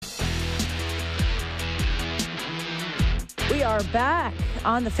We are back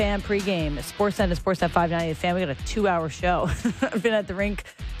on the Fan pregame. Sportsnet and Sportsnet 590. The Fan, we got a 2-hour show. I've been at the rink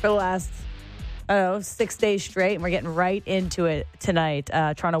for the last, 6 days straight, and we're getting right into it tonight.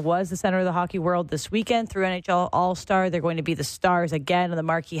 Toronto was the center of the hockey world this weekend through NHL All-Star. They're going to be the stars again on the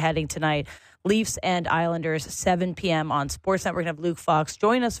marquee heading tonight. Leafs and Islanders, 7 p.m. on Sportsnet. We're going to have Luke Fox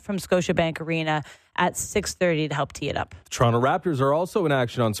join us from Scotiabank Arena at 6:30 to help tee it up. Toronto Raptors are also in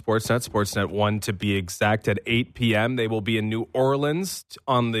action on Sportsnet. Sportsnet 1 to be exact at 8 p.m. They will be in New Orleans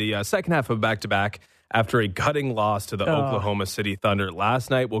on the second half of back-to-back after a gutting loss to the Oklahoma City Thunder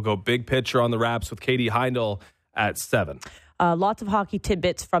last night. We'll go big picture on the Raps with Katie Heindel at 7. Lots of hockey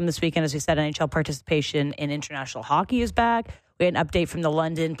tidbits from this weekend. As we said, NHL participation in international hockey is back. We had an update from the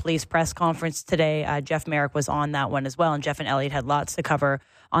London Police press conference today. Jeff Merrick was on that one as well, and Jeff and Elliot had lots to cover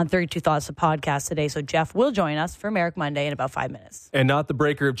on 32 Thoughts, the podcast today. So Jeff will join us for Merrick Monday in about 5 minutes. And not the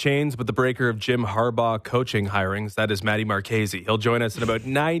breaker of chains, but the breaker of Jim Harbaugh coaching hirings. That is Matty Marchese. He'll join us in about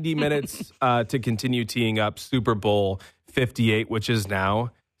 90 minutes to continue teeing up Super Bowl 58, which is now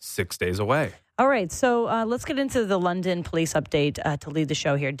 6 days away. All right, so let's get into the London Police update to lead the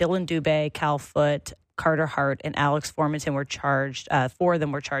show here. Dylan Dubé, Cal Foote, Carter Hart, and Alex Formanton were charged. 4 of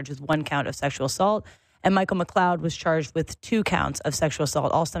them were charged with 1 count of sexual assault. And Michael McLeod was charged with 2 counts of sexual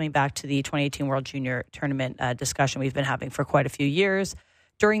assault, all stemming back to the 2018 World Junior Tournament discussion we've been having for quite a few years.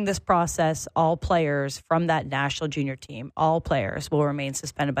 During this process, all players from that national junior team, all players will remain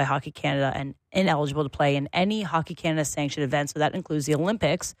suspended by Hockey Canada and ineligible to play in any Hockey Canada sanctioned event. So that includes the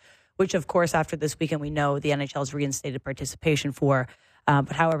Olympics, which, of course, after this weekend, we know the NHL has reinstated participation for.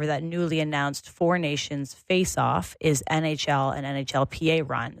 But however, that newly announced 4 nations face-off is NHL and NHLPA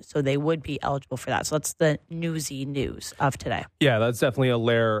run, so they would be eligible for that. So that's the newsy news of today. Yeah, that's definitely a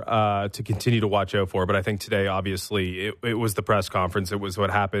layer to continue to watch out for. But I think today, obviously, it was the press conference. It was what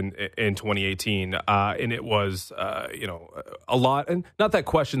happened in 2018, and it was, a lot. And not that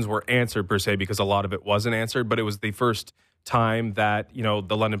questions were answered per se, because a lot of it wasn't answered, but it was the first time that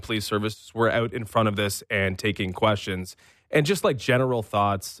the London Police Service were out in front of this and taking questions. And just like general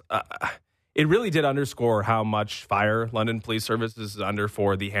thoughts, it really did underscore how much fire London Police Service is under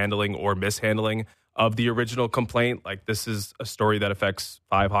for the handling or mishandling of the original complaint. Like, this is a story that affects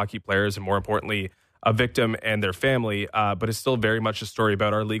 5 hockey players and, more importantly, a victim and their family, but it's still very much a story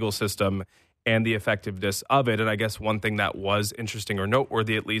about our legal system and the effectiveness of it. And I guess one thing that was interesting, or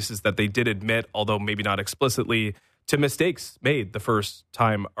noteworthy at least, is that they did admit, although maybe not explicitly, to mistakes made the first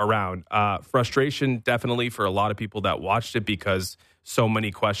time around. Frustration definitely for a lot of people that watched it, because so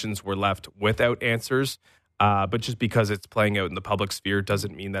many questions were left without answers. But just because it's playing out in the public sphere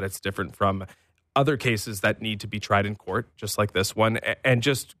doesn't mean that it's different from other cases that need to be tried in court, just like this one. And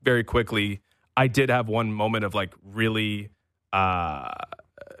just very quickly, I did have one moment of really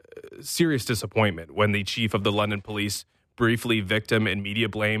serious disappointment when the chief of the London Police briefly victim and media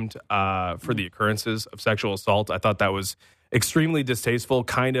blamed for the occurrences of sexual assault. I thought that was extremely distasteful,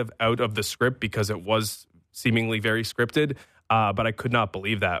 kind of out of the script, because it was seemingly very scripted. But I could not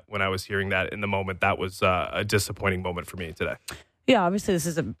believe that when I was hearing that in the moment. That was a disappointing moment for me today. Yeah, obviously this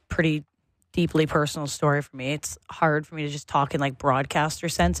is a pretty deeply personal story for me. It's hard for me to just talk in broadcaster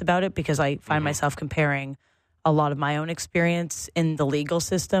sense about it, because I find myself comparing a lot of my own experience in the legal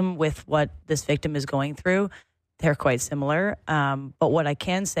system with what this victim is going through. They're quite similar. But what I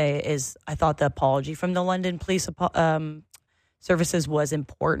can say is I thought the apology from the London Police Services was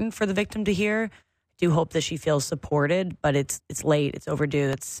important for the victim to hear. I do hope that she feels supported, but it's late. It's overdue.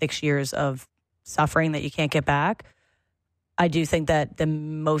 It's 6 years of suffering that you can't get back. I do think that the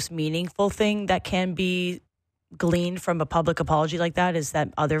most meaningful thing that can be gleaned from a public apology like that is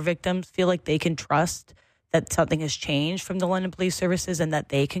that other victims feel like they can trust that something has changed from the London Police Services and that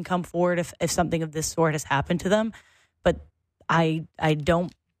they can come forward if something of this sort has happened to them. But I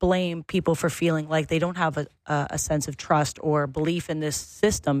don't blame people for feeling like they don't have a sense of trust or belief in this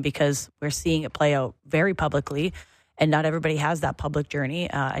system, because we're seeing it play out very publicly, and not everybody has that public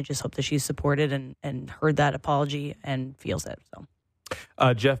journey. I just hope that she's supported and heard that apology and feels it. So.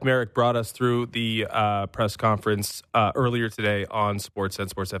 Jeff Merrick brought us through the press conference earlier today on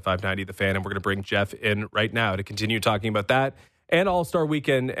Sportsnet 590, The Fan, and we're going to bring Jeff in right now to continue talking about that and All-Star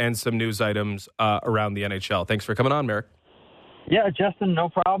Weekend and some news items around the NHL. Thanks for coming on, Merrick. Yeah, Justin, no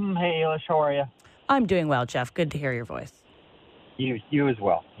problem. Hey, Elish, how are you? I'm doing well, Jeff. Good to hear your voice. You as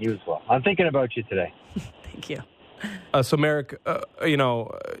well. You as well. I'm thinking about you today. Thank you. So, Merrick,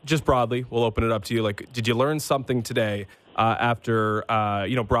 just broadly, we'll open it up to you. Did you learn something today after,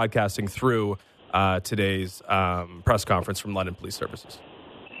 broadcasting through today's press conference from London Police Services?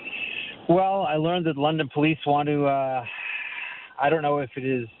 Well, I learned that London Police want to, I don't know if it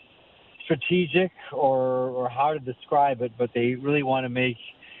is strategic or how to describe it, but they really want to make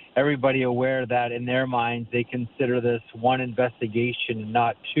everybody aware that in their minds they consider this one investigation,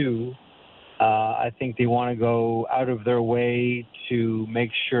 not two. I think they want to go out of their way to make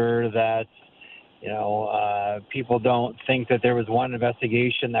sure that people don't think that there was one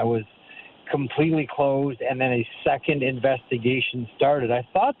investigation that was completely closed and then a second investigation started. I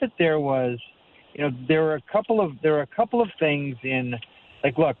thought that there were a couple of things in,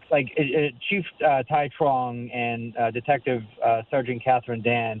 Chief Tai Truong and Detective Sergeant Catherine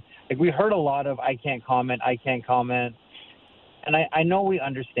Dan. Like, we heard a lot of I can't comment. And I know we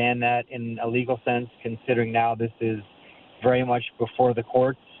understand that in a legal sense, considering now this is very much before the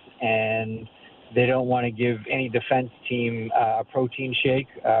courts and they don't want to give any defense team a protein shake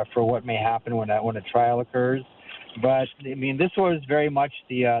for what may happen when a trial occurs. But, I mean, this was very much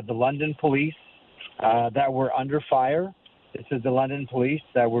the London police that were under fire. This is the London police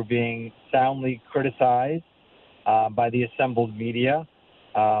that were being soundly criticized by the assembled media.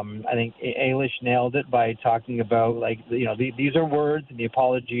 I think Ailish nailed it by talking about, these are words and the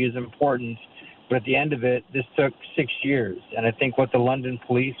apology is important. But at the end of it, this took 6 years. And I think what the London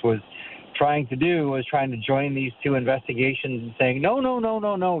police was trying to do was trying to join these two investigations and saying,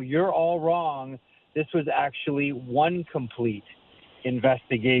 no, you're all wrong. This was actually one complete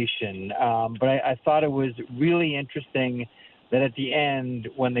investigation. But I thought it was really interesting that at the end,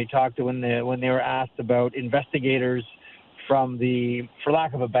 when they were asked about investigators from the, for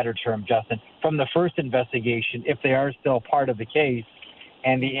lack of a better term, Justin, from the first investigation, if they are still part of the case,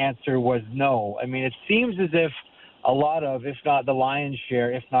 and the answer was no. I mean, it seems as if a lot of, if not the lion's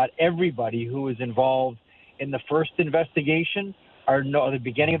share, if not everybody who was involved in the first investigation the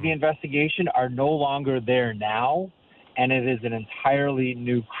beginning of the investigation are no longer there now, and it is an entirely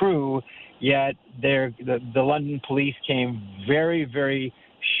new crew. Yet the London police came very, very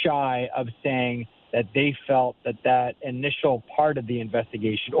shy of saying that they felt that initial part of the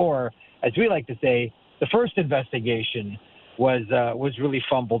investigation, or as we like to say, the first investigation, was really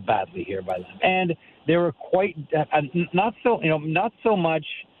fumbled badly here by them. And they were quite not so much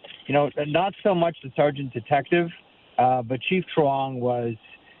the sergeant detective, but Chief Truong was,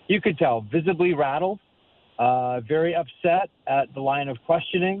 you could tell, visibly rattled, very upset at the line of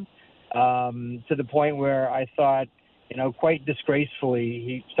questioning, to the point where I thought, quite disgracefully,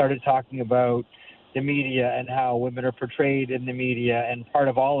 he started talking about the media and how women are portrayed in the media and part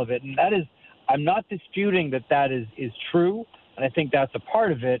of all of it. And that is, I'm not disputing that is true, and I think that's a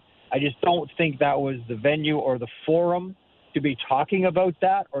part of it. I just don't think that was the venue or the forum to be talking about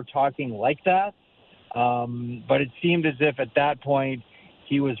that or talking like that. But it seemed as if at that point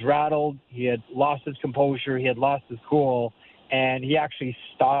he was rattled, he had lost his composure, he had lost his cool, and he actually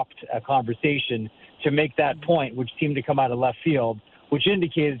stopped a conversation to make that point, which seemed to come out of left field, which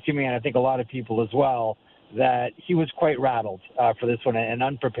indicated to me, and I think a lot of people as well, that he was quite rattled for this one and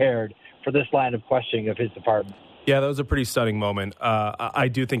unprepared for this line of questioning of his department. Yeah, that was a pretty stunning moment. I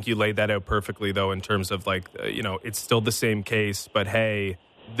do think you laid that out perfectly, though, in terms of it's still the same case, but hey,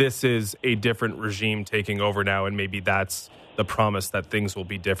 this is a different regime taking over now, and maybe that's the promise that things will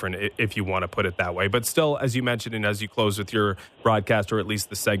be different, if you want to put it that way. But still, as you mentioned, and as you close with your broadcast, or at least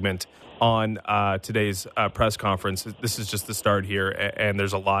the segment on today's press conference, this is just the start here, and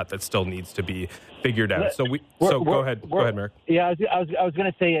there's a lot that still needs to be figured out. So go ahead, Mark. Yeah, I was going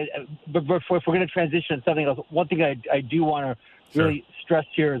to say, but if we're going to transition to something else, one thing I do want to really stress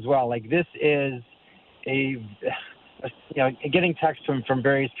here as well, this is getting texts from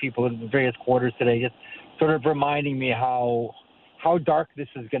various people in various quarters today, just sort of reminding me how dark this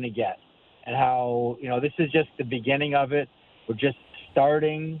is going to get, and how this is just the beginning of it. We're just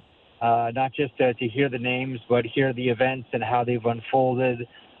starting, not just to hear the names, but hear the events and how they've unfolded.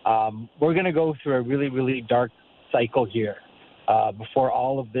 We're going to go through a really, really dark cycle here before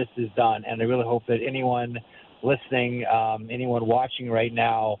all of this is done, and I really hope that anyone listening, anyone watching right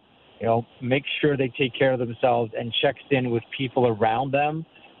now, make sure they take care of themselves and checks in with people around them,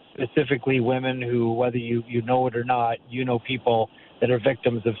 specifically women who, whether you know it or not, people that are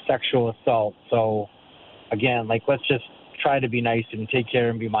victims of sexual assault. So, again, let's just try to be nice and take care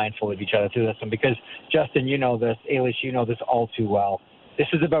and be mindful of each other through this one. Because, Justin, you know this. Ailish, you know this all too well. This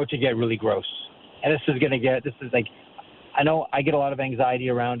is about to get really gross. And I know I get a lot of anxiety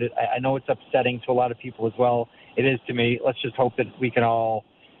around it. I know it's upsetting to a lot of people as well. It is to me. Let's just hope that we can all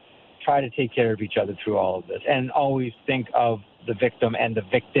try to take care of each other through all of this, and always think of the victim and the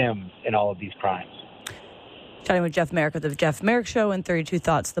victims in all of these crimes. Chatting with Jeff Merrick of the Jeff Merrick Show and 32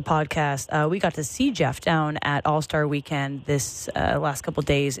 Thoughts, the podcast. We got to see Jeff down at All-Star Weekend this last couple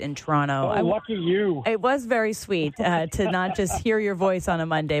days in Toronto. Oh, lucky you. It was very sweet to not just hear your voice on a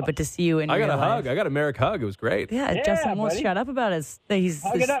Monday, but to see you in real life. I got a hug. I got a Merrick hug. It was great. Yeah, Justin won't shut up about it. He's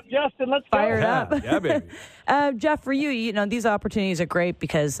hug it up, Justin. Let's fired go. up. Yeah, baby. Jeff, for you, these opportunities are great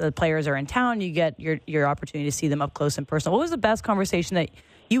because the players are in town. You get your opportunity to see them up close and personal. What was the best conversation that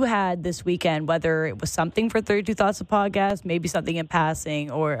you had this weekend, whether it was something for 32 Thoughts of Podcast, maybe something in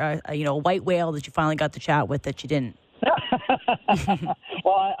passing, or a white whale that you finally got to chat with that you didn't?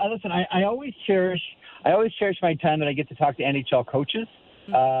 Well, listen, I always cherish my time that I get to talk to NHL coaches.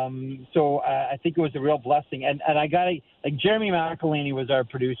 So I think it was a real blessing. And I got to, like, Jeremy McElhaney was our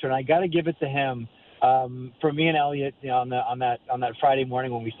producer, and I got to give it to him. For me and Elliot, on that Friday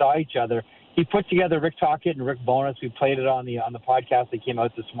morning when we saw each other, he put together Rick Tocchet and Rick Bowness. We played it on the podcast that came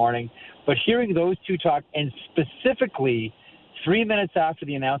out this morning. But hearing those two talk, and specifically 3 minutes after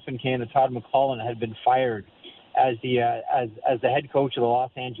the announcement came that Todd McLellan had been fired as the head coach of the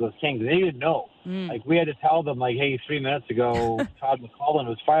Los Angeles Kings, they didn't know. Like, we had to tell them, like, hey, 3 minutes ago Todd McLellan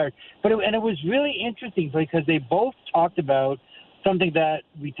was fired. But it was really interesting because they both talked about something that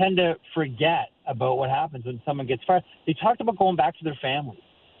we tend to forget about what happens when someone gets fired. They talked about going back to their families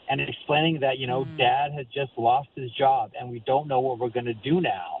and explaining that, Dad had just lost his job and we don't know what we're going to do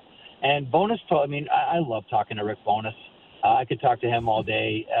now. And Bowness I love talking to Rick Bowness. I could talk to him all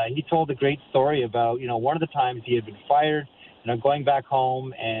day. He told a great story about, one of the times he had been fired, going back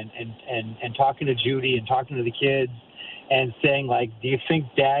home and talking to Judy and talking to the kids and saying, like, do you think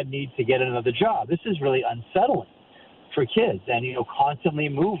Dad needs to get another job? This is really unsettling for kids and, constantly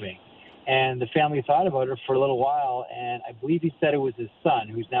moving. And the family thought about it for a little while, and I believe he said it was his son,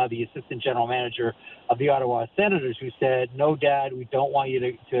 who's now the assistant general manager of the Ottawa Senators, who said, no, Dad, we don't want you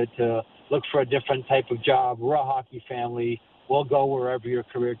to look for a different type of job. We're a hockey family. We'll go wherever your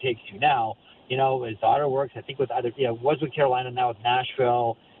career takes you. Now, his daughter works, I think, was with Carolina, now with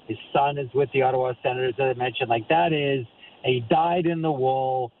Nashville. His son is with the Ottawa Senators, as I mentioned. Like, that is a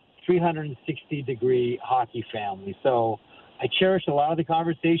dyed-in-the-wool, 360-degree hockey family. So I cherish a lot of the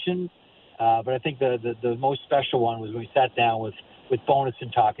conversations. But I think the most special one was when we sat down with Bowness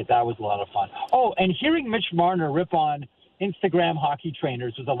and Tocchet. That was a lot of fun. Oh, and hearing Mitch Marner rip on Instagram hockey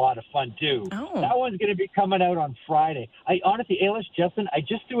trainers was a lot of fun, too. Oh. That one's going to be coming out on Friday. Honestly, Ailish, Justin, I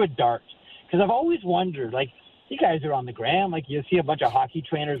just threw a dart because I've always wondered, like, you guys are on the gram. Like, you see a bunch of hockey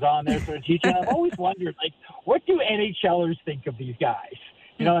trainers on there sort of teaching. I've always wondered, like, what do NHLers think of these guys?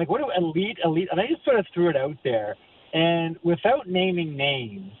 Like, what do elite? And I just sort of threw it out there. And without naming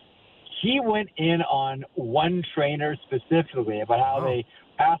names, he went in on one trainer specifically about how they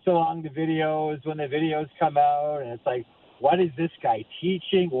pass along the videos when the videos come out. And it's like, what is this guy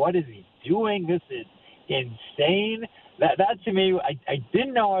teaching? What is he doing? This is insane. That to me, I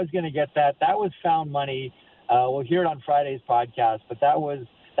didn't know I was going to get that. That was found money. We'll hear it on Friday's podcast, but that was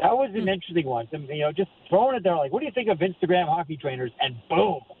an interesting one. And, just throwing it there, like, what do you think of Instagram hockey trainers? And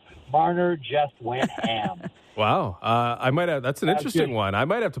boom, Marner just went ham. Wow. That's an interesting one. I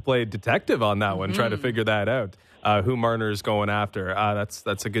might have to play detective on that one, try to figure that out, who Marner is going after.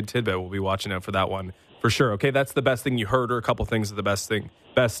 That's a good tidbit. We'll be watching out for that one for sure. Okay, that's the best thing you heard, or a couple things of the best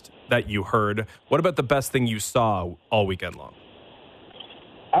that you heard. What about the best thing you saw all weekend long?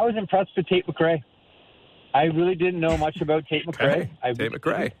 I was impressed with Tate McRae. I really didn't know much about Tate McRae. Tate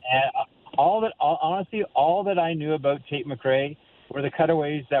McRae. Honestly, all that I knew about Tate McRae were the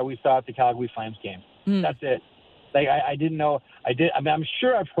cutaways that we saw at the Calgary Flames game. That's it. Like, I didn't know. I'm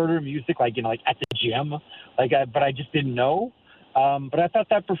sure I've heard her music, like at the gym, but I just didn't know. But I thought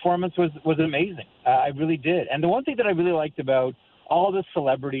that performance was amazing. I really did. And the one thing that I really liked about all the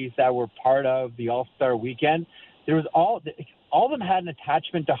celebrities that were part of the All-Star Weekend, there was all of them had an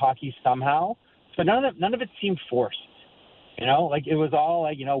attachment to hockey somehow, but none of it seemed forced. Like, it was all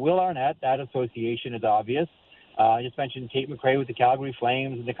like, Will Arnett, that association is obvious. I just mentioned Tate McRae with the Calgary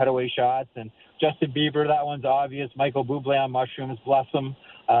Flames and the cutaway shots, and Justin Bieber, that one's obvious. Michael Bublé on mushrooms, bless him.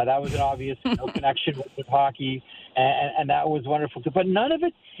 That was an obvious connection with hockey, and that was wonderful too. But none of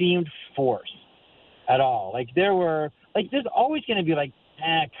it seemed forced at all. Like, there's always going to be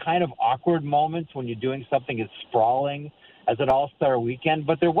kind of awkward moments when you're doing something as sprawling as an All-Star Weekend,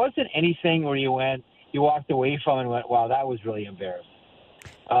 but there wasn't anything where you walked away from and went, wow, that was really embarrassing.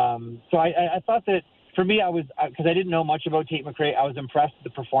 So I thought that, for me, because I didn't know much about Tate McRae, I was impressed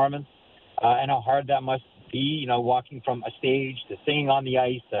with the performance and how hard that must be, walking from a stage to singing on the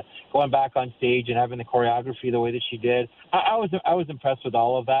ice to going back on stage and having the choreography the way that she did. I was impressed with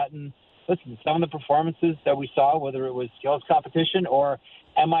all of that. And listen, some of the performances that we saw, whether it was skills competition or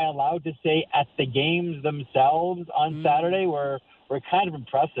am I allowed to say at the games themselves on Saturday, were kind of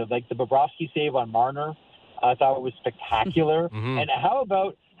impressive. Like the Bobrovsky save on Marner, I thought it was spectacular. And how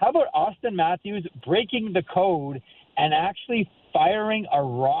about Austin Matthews breaking the code and actually firing a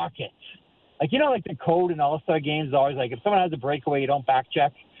rocket? Like, like the code in All-Star games is always like, if someone has a breakaway, you don't back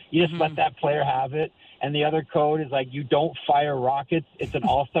check. You just let that player have it. And the other code is like, you don't fire rockets. It's an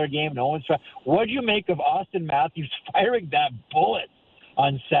All-Star game. No one's trying. What do you make of Austin Matthews firing that bullet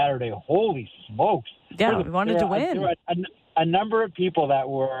on Saturday? Holy smokes. Yeah, we wanted to win. There were a number of people that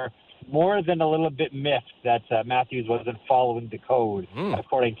were more than a little bit miffed that Matthews wasn't following the code,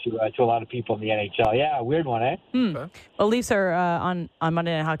 according to a lot of people in the NHL. Yeah, weird one, eh? Well, Leafs are on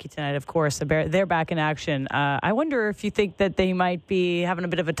Monday Night Hockey tonight, of course. They're back in action. I wonder if you think that they might be having a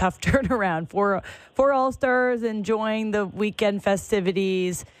bit of a tough turnaround for All-Stars, enjoying the weekend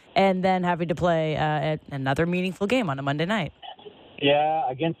festivities, and then having to play another meaningful game on a Monday night. Yeah,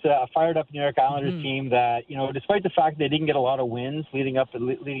 against a fired-up New York Islanders team that, despite the fact they didn't get a lot of wins leading up to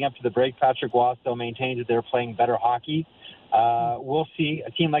the break, Patrick Roy still maintains that they're playing better hockey. We'll see. A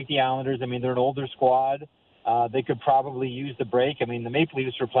team like the Islanders, I mean, they're an older squad. They could probably use the break. I mean, the Maple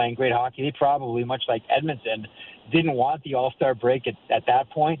Leafs were playing great hockey. They probably, much like Edmonton, didn't want the All-Star break at that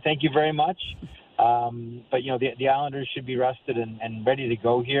point. Thank you very much. But, the Islanders should be rested and ready to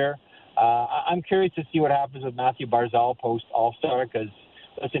go here. I'm curious to see what happens with Matthew Barzal post All-Star because,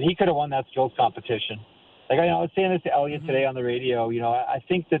 listen, he could have won that skills competition. Like I was saying this to Elliot today on the radio. I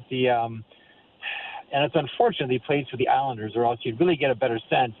think that and it's unfortunate he plays for the Islanders, or else you'd really get a better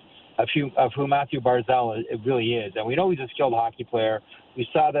sense of who Matthew Barzal it really is. And we know he's a skilled hockey player. We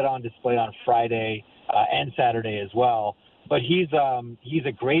saw that on display on Friday and Saturday as well. But he's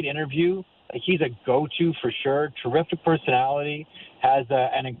a great interview. Like, he's a go-to for sure. Terrific personality. Has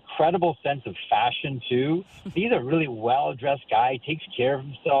an incredible sense of fashion, too. He's a really well-dressed guy, takes care of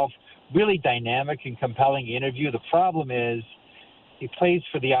himself, really dynamic and compelling interview. The problem is he plays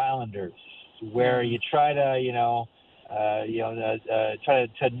for the Islanders, where you try to, try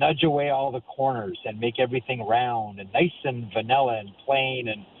to nudge away all the corners and make everything round and nice and vanilla and plain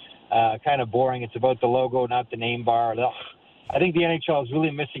and kind of boring. It's about the logo, not the name bar. Ugh. I think the NHL is really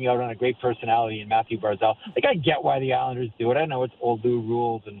missing out on a great personality in Matthew Barzal. Like, I get why the Islanders do it. I know it's old new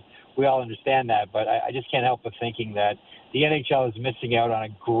rules, and we all understand that, but I just can't help but thinking that the NHL is missing out on a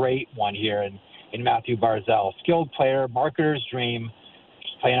great one here in Matthew Barzal. Skilled player, marketer's dream,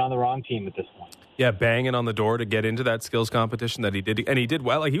 just playing on the wrong team at this point. Yeah, banging on the door to get into that skills competition that he did. And he did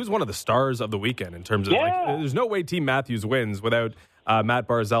well. Like, he was one of the stars of the weekend in terms of, there's no way Team Matthews wins without Matt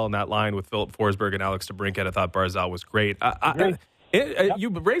Barzal in that line with Philip Forsberg and Alex DeBrincat. I thought Barzal was great. You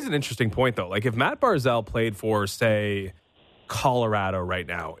raise an interesting point, though. Like, if Matt Barzal played for, say, Colorado right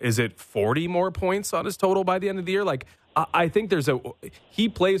now, is it 40 more points on his total by the end of the year? Like, I think he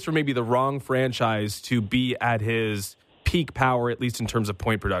plays for maybe the wrong franchise to be at his peak power, at least in terms of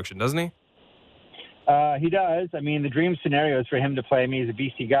point production, doesn't he? He does. I mean, the dream scenario is for him to play. I mean, he's a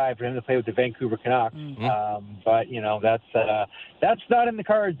BC guy, for him to play with the Vancouver Canucks. But that's not in the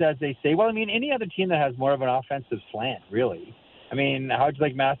cards, as they say. Well, I mean, any other team that has more of an offensive slant, really. I mean, how'd you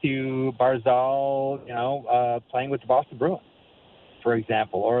like Matthew Barzal, playing with the Boston Bruins, for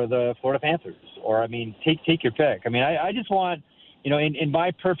example, or the Florida Panthers? Or, I mean, take your pick. I mean, I just want, in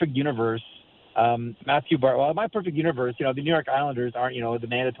my perfect universe, my perfect universe, the New York Islanders aren't, the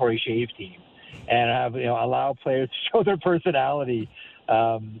mandatory shave team. And have allow players to show their personality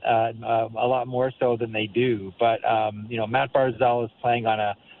a lot more so than they do. But Matt Barzal is playing on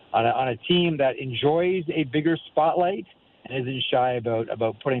a team that enjoys a bigger spotlight and isn't shy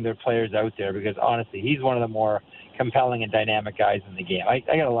about putting their players out there, because honestly, he's one of the more compelling and dynamic guys in the game. I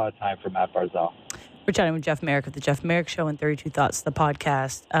got a lot of time for Matt Barzal. We're chatting with Jeff Marek of the Jeff Marek Show and 32 Thoughts, the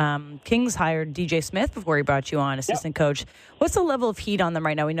podcast. Kings hired DJ Smith before he brought you on, assistant coach. What's the level of heat on them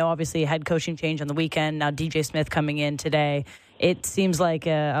right now? We know, obviously, a head coaching change on the weekend. Now DJ Smith coming in today. It seems like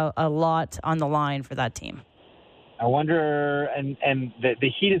a lot on the line for that team. I wonder, and the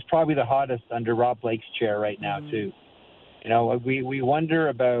heat is probably the hottest under Rob Blake's chair right now, too. We wonder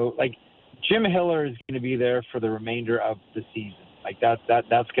about, like, Jim Hiller is going to be there for the remainder of the season. Like, that's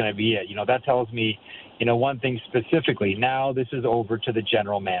going to be it. That tells me, one thing specifically. Now this is over to the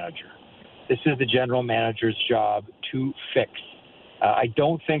general manager. This is the general manager's job to fix. I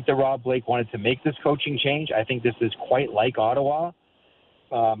don't think that Rob Blake wanted to make this coaching change. I think this is quite like Ottawa,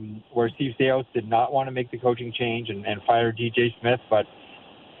 where Steve Staios did not want to make the coaching change and fire DJ Smith, but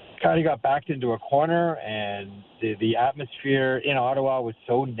kind of got backed into a corner, and the atmosphere in Ottawa was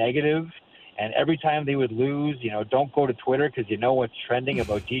so negative. And every time they would lose, don't go to Twitter because you know what's trending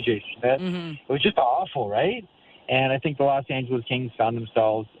about DJ Smith. Mm-hmm. It was just awful, right? And I think the Los Angeles Kings found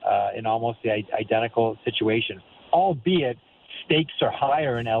themselves in almost the identical situation, albeit stakes are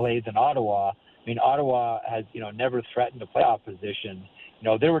higher in LA than Ottawa. I mean, Ottawa has, never threatened a playoff position.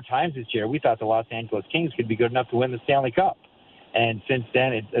 There were times this year we thought the Los Angeles Kings could be good enough to win the Stanley Cup. And since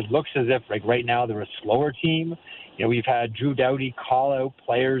then, it looks as if, like right now, they're a slower team. We've had Drew Doughty call out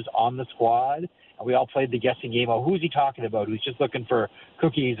players on the squad, and we all played the guessing game of who's he talking about, who's just looking for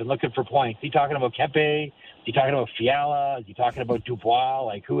cookies and looking for points. Is he talking about Kempe? Is he talking about Fiala? Is he talking about Dubois?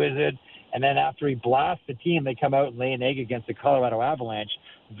 Like, who is it? And then after he blasts the team, they come out and lay an egg against the Colorado Avalanche.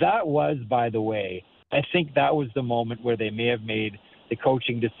 That was, by the way, I think that was the moment where they may have made the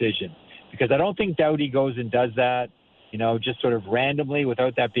coaching decision. Because I don't think Doughty goes and does that, just sort of randomly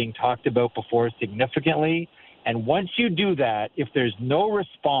without that being talked about before significantly. And once you do that, if there's no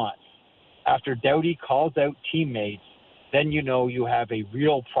response after Doughty calls out teammates, then you have a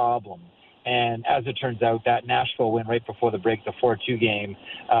real problem. And as it turns out, that Nashville win right before the break, the 4-2 game,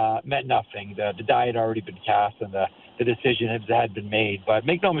 meant nothing. The die had already been cast and the decision had been made. But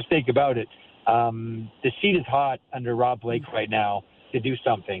make no mistake about it, the seat is hot under Rob Blake right now to do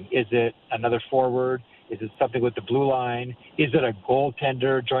something. Is it another forward? Is it something with the blue line? Is it a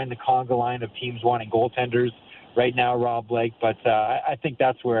goaltender? Join the conga line of teams wanting goaltenders right now, Rob Blake. But I think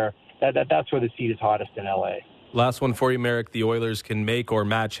that's where the seat is hottest in LA. Last one for you, Merrick. The Oilers can make or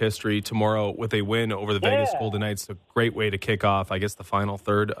match history tomorrow with a win over the Vegas Golden Knights. A great way to kick off, I guess, the final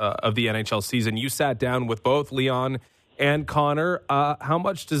third of the NHL season. You sat down with both Leon and Connor. How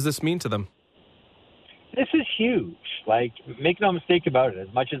much does this mean to them? This is huge. Like, make no mistake about it.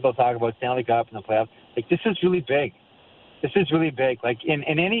 As much as they'll talk about Stanley Cup and the playoffs, like, this is really big. This is really big. Like, in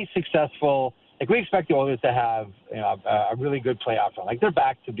any successful, like, we expect the Oilers to have a really good playoff run. Like, they're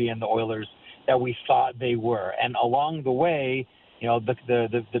back to being the Oilers that we thought they were. And along the way,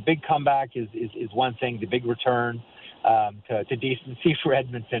 the big comeback is one thing. The big return to decency for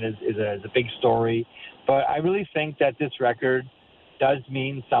Edmonton is a big story. But I really think that this record does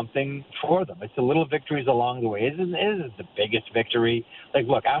mean something for them. It's the little victories along the way. It isn't the biggest victory. Like,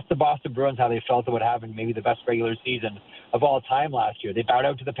 look, ask the Boston Bruins how they felt about having maybe the best regular season of all time last year. They bowed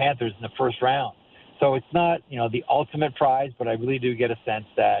out to the Panthers in the first round. So it's not, the ultimate prize, but I really do get a sense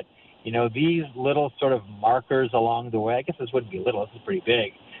that, these little sort of markers along the way, I guess this wouldn't be little, this is pretty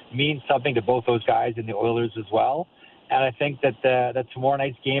big, means something to both those guys and the Oilers as well. And I think that that tomorrow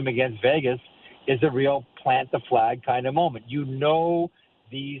night's game against Vegas is a real plant the flag kind of moment.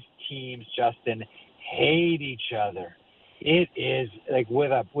 These teams, Justin, hate each other. It is like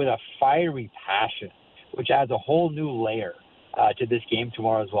with a fiery passion, which adds a whole new layer to this game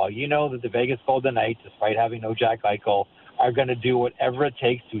tomorrow as well. That the Vegas Golden Knights, despite having no Jack Eichel, are going to do whatever it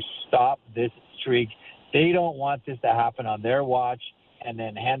takes to stop this streak. They don't want this to happen on their watch and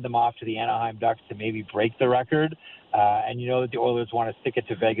then hand them off to the Anaheim Ducks to maybe break the record. And that the Oilers want to stick it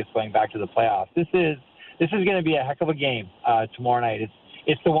to Vegas going back to the playoffs. This is going to be a heck of a game tomorrow night.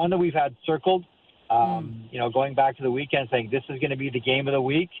 It's the one that we've had circled, going back to the weekend, saying this is going to be the game of the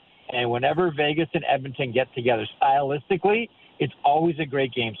week. And whenever Vegas and Edmonton get together stylistically, it's always a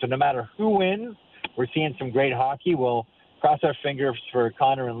great game. So no matter who wins, we're seeing some great hockey. We'll cross our fingers for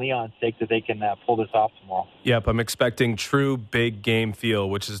Connor and Leon's sake that they can pull this off tomorrow. Yep, I'm expecting true big game feel,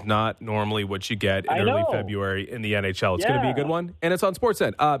 which is not normally what you get in early February in the NHL. It's going to be a good one, and it's on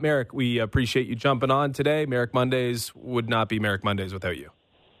Sportsnet. Merrick, we appreciate you jumping on today. Merrick Mondays would not be Merrick Mondays without you.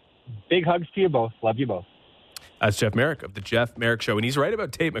 Big hugs to you both. Love you both. That's Jeff Merrick of the Jeff Merrick Show, and he's right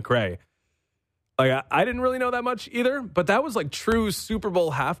about Tate McRae. Like, I didn't really know that much either, but that was like true Super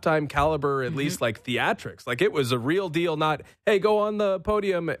Bowl halftime caliber, at least like theatrics. Like, it was a real deal, not, hey, go on the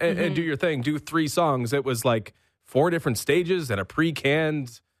podium and do your thing, do 3 songs. It was like 4 different stages and a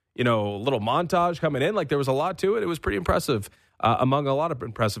pre-canned, little montage coming in. Like, there was a lot to it. It was pretty impressive, among a lot of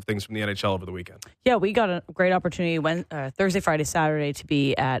impressive things from the NHL over the weekend. Yeah, we got a great opportunity Thursday, Friday, Saturday to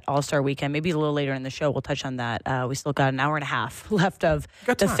be at All-Star Weekend. Maybe a little later in the show, we'll touch on that. We still got an hour and a half left of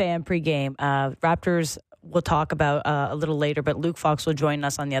the fan pregame. Raptors we'll talk about a little later, but Luke Fox will join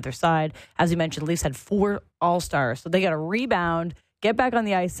us on the other side. As we mentioned, Leafs had 4 All-Stars, so they got to rebound, get back on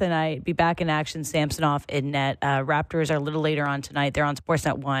the ice tonight, be back in action. Samsonov in net. Raptors are a little later on tonight. They're on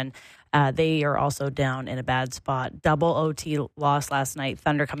Sportsnet 1. They are also down in a bad spot. Double OT loss last night.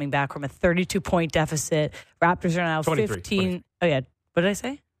 Thunder coming back from a 32-point deficit. Raptors are now 15. Oh, yeah. What did I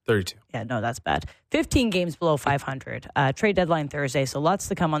say? 32. Yeah, no, that's bad. 15 games below 500. Trade deadline Thursday, so lots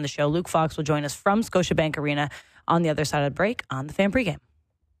to come on the show. Luke Fox will join us from Scotiabank Arena on the other side of the break on the Fan Pregame.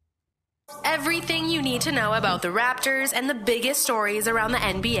 Everything you need to know about the Raptors and the biggest stories around the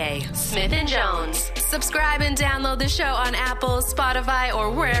NBA. Smith & Jones. Subscribe and download the show on Apple, Spotify,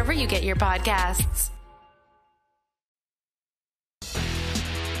 or wherever you get your podcasts.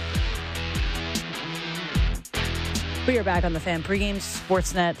 We are back on the Fan pregame,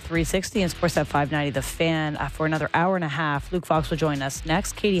 Sportsnet 360 and Sportsnet 590. The Fan for another hour and a half. Luke Fox will join us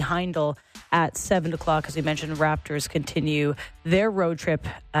next. Katie Heindl at 7 o'clock. As we mentioned, Raptors continue their road trip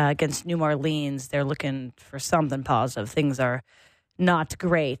against New Orleans. They're looking for something positive. Things are not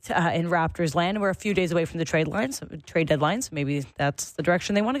great in Raptors land. We're a few days away from the trade deadline, so maybe that's the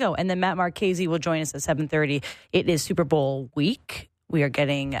direction they want to go. And then Matt Marchese will join us at 7:30. It is Super Bowl week. We are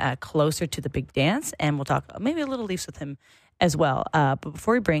getting closer to the big dance, and we'll talk maybe a little Leafs with him as well. But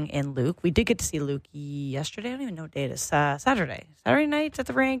before we bring in Luke, we did get to see Luke yesterday. I don't even know what day it is. Saturday night at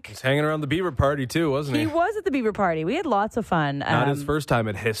the rink. He's hanging around the Bieber party, too, wasn't he? He was at the Bieber party. We had lots of fun. Not his first time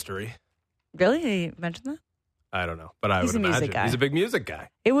at history. Really? He mentioned that? I don't know, but He's would a music imagine. guy. He's a big music guy.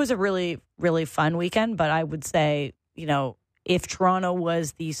 It was a really, really fun weekend, but I would say, if Toronto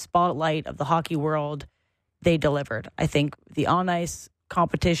was the spotlight of the hockey world, they delivered. I think the on-ice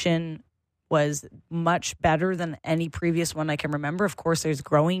competition was much better than any previous one I can remember. Of course, there's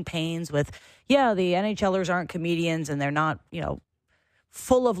growing pains with, the NHLers aren't comedians and they're not,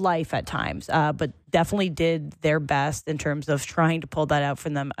 full of life at times, but definitely did their best in terms of trying to pull that out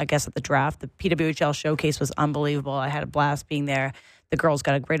from them, I guess, at the draft. The PWHL showcase was unbelievable. I had a blast being there. The girls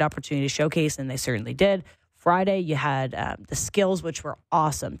got a great opportunity to showcase, and they certainly did. Friday, you had the skills, which were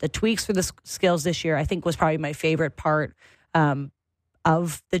awesome. The tweaks for the skills this year, I think, was probably my favorite part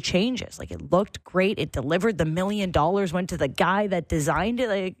of the changes. Like, it looked great. It delivered. The $1 million went to the guy that designed it.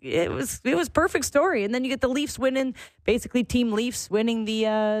 Like, it was perfect story. And then you get the Leafs winning, basically Team Leafs winning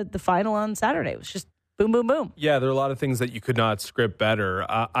the final on Saturday. It was just boom, boom, boom. Yeah, there are a lot of things that you could not script better.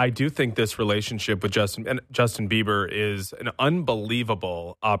 I do think this relationship with Justin Bieber is an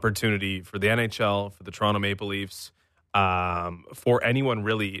unbelievable opportunity for the NHL, for the Toronto Maple Leafs, for anyone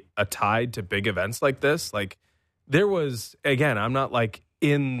really tied to big events like this. Like, there was, again, I'm not like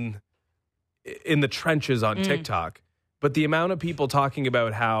in the trenches on TikTok, but the amount of people talking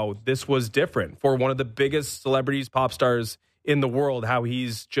about how this was different for one of the biggest celebrities, pop stars in the world, how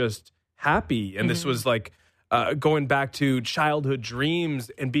he's just happy. And this was like going back to childhood dreams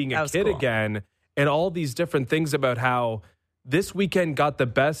and being a kid again, and all these different things about how this weekend got the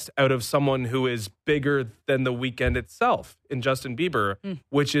best out of someone who is bigger than the weekend itself in Justin Bieber,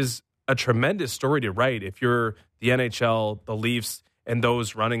 which is a tremendous story to write if you're the NHL, the Leafs, and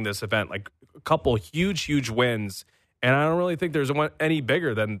those running this event. Like, a couple huge wins, and I don't really think there's one any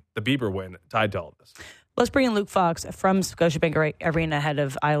bigger than the Bieber win tied to all of this. Let's bring in Luke Fox from Scotiabank Arena ahead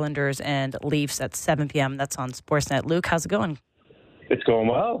of Islanders and Leafs at 7 p.m. That's on Sportsnet. Luke, how's it going? It's going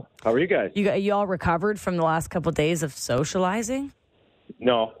well. How are you guys? You all recovered from the last couple of days of socializing?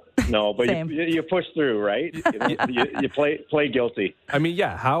 No, but you push through, right? You play guilty. I mean,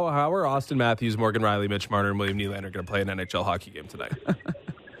 yeah. How are Austin Matthews, Morgan Riley, Mitch Marner, and William Nylander going to play an NHL hockey game tonight?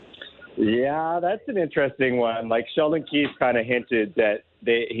 Yeah, that's an interesting one. Like, Sheldon Keefe kind of hinted that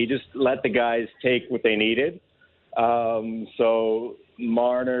he just let the guys take what they needed. So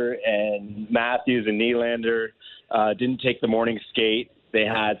Marner and Matthews and Nylander didn't take the morning skate. They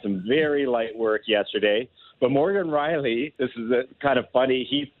had some very light work yesterday. But Morgan Riley, this is kind of funny,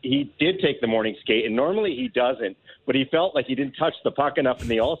 he did take the morning skate, and normally he doesn't, but he felt like he didn't touch the puck enough in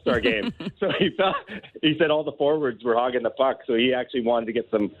the All-Star game. So he said all the forwards were hogging the puck, so he actually wanted to get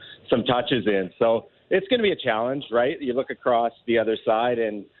some touches in. So it's going to be a challenge, right? You look across the other side,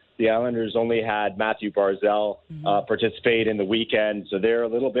 and the Islanders only had Matthew Barzal participate in the weekend, so they're a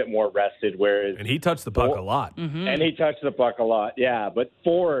little bit more rested. And he touched the puck a lot. And he touched the puck a lot, yeah. But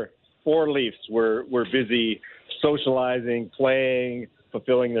four Leafs were busy socializing, playing,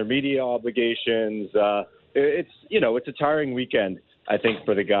 fulfilling their media obligations. It's a tiring weekend, I think,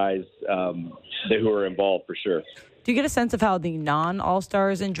 for the guys who are involved, for sure. Do you get a sense of how the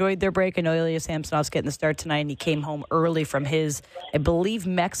non-All-Stars enjoyed their break? I know Ilya Samsonov's getting the start tonight, and he came home early from his, I believe,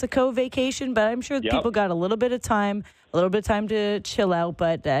 Mexico vacation, but I'm sure people got a little bit of time to chill out.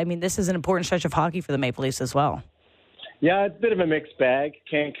 But, I mean, this is an important stretch of hockey for the Maple Leafs as well. Yeah, it's a bit of a mixed bag.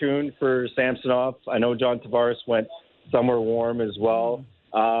 Cancun for Samsonov. I know John Tavares went somewhere warm as well.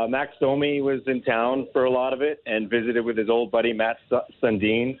 Max Domi was in town for a lot of it and visited with his old buddy Matt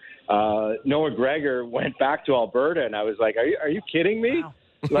Sundin. Noah Gregor went back to Alberta, and I was like, are you kidding me? Wow.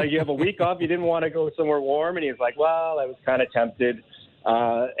 Like, you have a week off, you didn't want to go somewhere warm? And he was like, well, I was kind of tempted.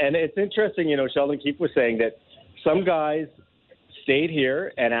 And it's interesting, Sheldon Keefe was saying that some guys stayed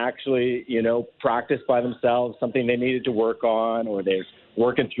here and actually, practiced by themselves, something they needed to work on, or they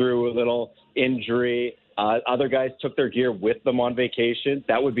working through a little injury. Other guys took their gear with them on vacation.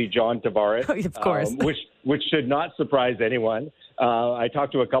 That would be John Tavares, of course, which should not surprise anyone. I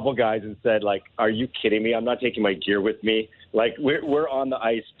talked to a couple guys and said, like, are you kidding me? I'm not taking my gear with me. Like, we're on the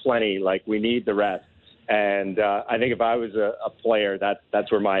ice plenty. Like, we need the rest. And I think if I was a player,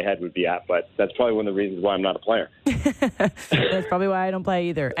 that's where my head would be at. But that's probably one of the reasons why I'm not a player. That's probably why I don't play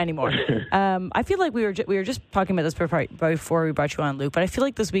either anymore. I feel like we were just talking about this before we brought you on, Luke. But I feel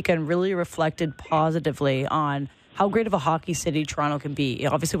like this weekend really reflected positively on how great of a hockey city Toronto can be.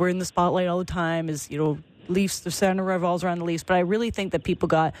 Obviously, we're in the spotlight all the time. Leafs, the center revolves around the Leafs. But I really think that people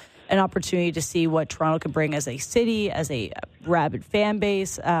got an opportunity to see what Toronto can bring as a city, as a rabid fan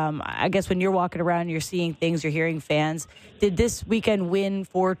base. I guess when you're walking around, you're seeing things, you're hearing fans. Did this weekend win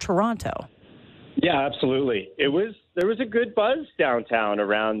for Toronto? Yeah, absolutely. There was a good buzz downtown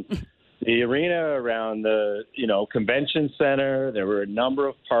around the arena, around the convention center. There were a number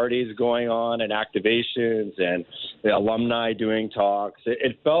of parties going on and activations, and the alumni doing talks.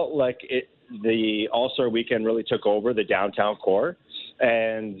 It felt like the All-Star weekend really took over the downtown core.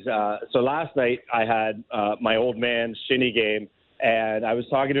 And so last night I had my old man shinny game, and I was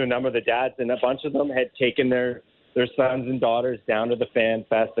talking to a number of the dads, and a bunch of them had taken their sons and daughters down to the Fan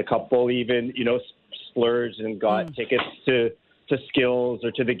Fest. A couple even, splurged and got tickets to skills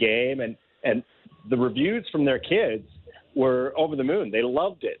or to the game. And the reviews from their kids were over the moon. They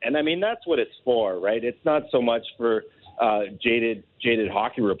loved it. And I mean, that's what it's for, right? It's not so much for jaded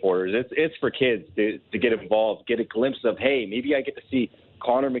hockey reporters. It's for kids to get involved, get a glimpse of, hey, maybe I get to see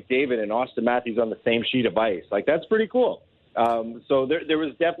Connor McDavid and Austin Matthews on the same sheet of ice. Like, that's pretty cool. So there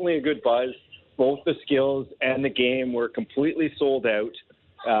was definitely a good buzz. Both the skills and the game were completely sold out.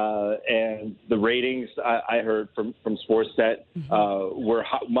 And the ratings I heard from Sportsnet were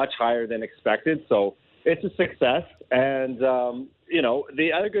much higher than expected. So it's a success. And,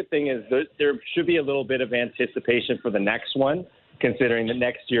 the other good thing is that there should be a little bit of anticipation for the next one, considering that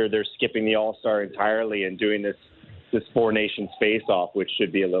next year they're skipping the All-Star entirely and doing this Four Nations face-off, which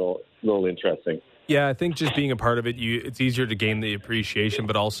should be a little interesting. Yeah, I think just being a part of it, it's easier to gain the appreciation,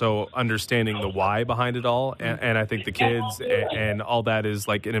 but also understanding the why behind it all. And I think the kids and all that is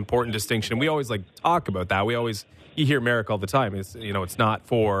like an important distinction. We always talk about that. You hear Merrick all the time. It's not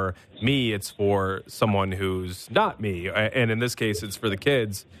for me, it's for someone who's not me. And in this case, it's for the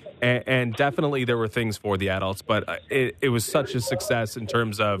kids. And definitely there were things for the adults, but it was such a success in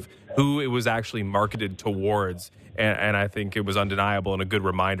terms of who it was actually marketed towards. And I think it was undeniable and a good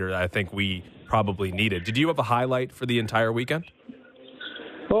reminder that I think we probably needed. Did you have a highlight for the entire weekend?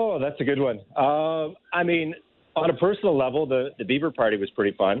 Oh, that's a good one. I mean, on a personal level, the Bieber party was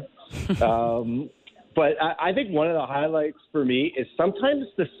pretty fun. But I think one of the highlights for me is sometimes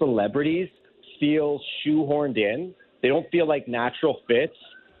the celebrities feel shoehorned in. They don't feel like natural fits.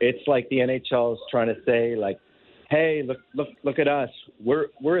 It's like the NHL is trying to say, like, hey, look at us.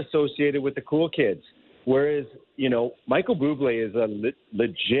 We're associated with the cool kids. Whereas, Michael Bublé is a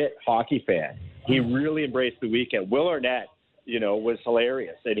legit hockey fan. He really embraced the weekend. Will Arnett, was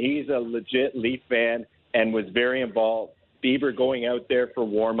hilarious. And he's a legit Leaf fan and was very involved. Bieber going out there for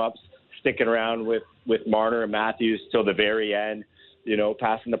warm-ups, sticking around with Marner and Matthews till the very end,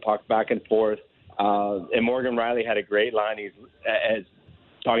 passing the puck back and forth. And Morgan Riley had a great line. He's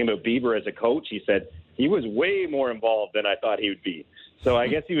talking about Bieber as a coach. He said he was way more involved than I thought he would be. So I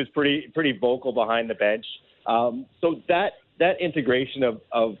guess he was pretty vocal behind the bench. So that integration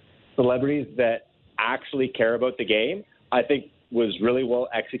of celebrities that actually care about the game, I think, was really well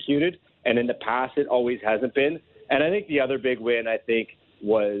executed. And in the past, it always hasn't been. And I think the other big win,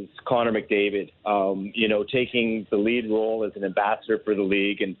 was Connor McDavid, taking the lead role as an ambassador for the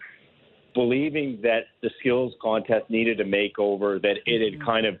league and believing that the skills contest needed a makeover, that it had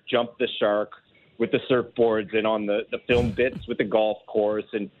kind of jumped the shark with the surfboards and on the film bits with the golf course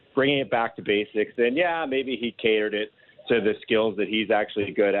and bringing it back to basics. And, yeah, maybe he catered it to the skills that he's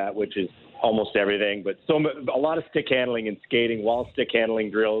actually good at, which is almost everything. But a lot of stick handling and skating, while stick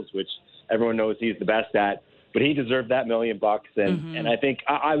handling drills, which everyone knows he's the best at. But he deserved that $1 million. And I think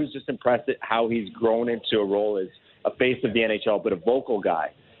I was just impressed at how he's grown into a role as a face of the NHL, but a vocal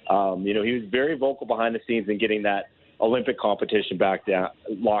guy. He was very vocal behind the scenes in getting that Olympic competition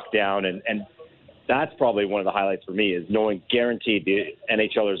locked down. And that's probably one of the highlights for me, is knowing guaranteed the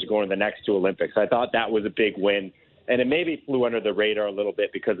NHLers are going to the next two Olympics. I thought that was a big win. And it maybe flew under the radar a little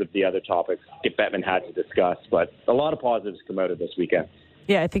bit because of the other topics Skip Bettman had to discuss. But a lot of positives come out of this weekend.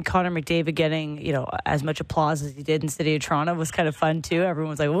 Yeah, I think Connor McDavid getting, as much applause as he did in City of Toronto was kind of fun too.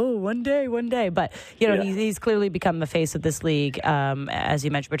 Everyone was like, "Oh, one day." But he's clearly become the face of this league. As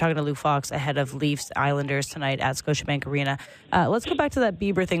you mentioned, we're talking to Luke Fox ahead of Leafs Islanders tonight at Scotiabank Arena. Let's go back to that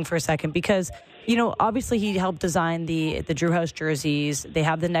Bieber thing for a second because obviously he helped design the Drew House jerseys. They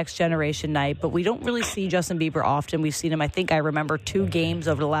have the Next Generation night, but we don't really see Justin Bieber often. We've seen him, I remember 2 games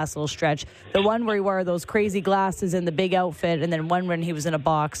over the last little stretch. The one where he wore those crazy glasses and the big outfit, and then one when he was in a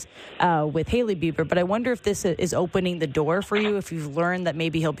box with Hailey Bieber. But I wonder if this is opening the door for you, if you've learned that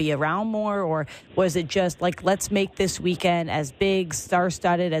maybe he'll be around more, or was it just like, let's make this weekend as big,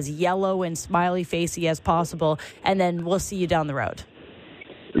 star-studded, as yellow and smiley-facey as possible, and then we'll see you down the road?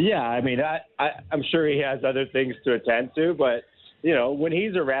 Yeah, I mean, I'm sure he has other things to attend to, but, when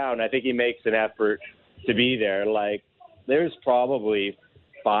he's around, I think he makes an effort to be there. Like, there's probably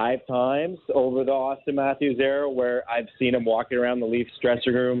 5 times over the Austin Matthews era where I've seen him walking around the Leafs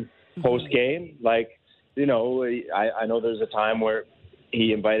dressing room post-game. Like, I know there's a time where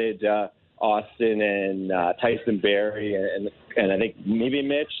he invited Austin and Tyson Barrie and I think maybe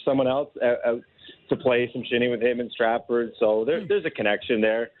Mitch, someone else, out to play some shinny with him in Stratford. So there's a connection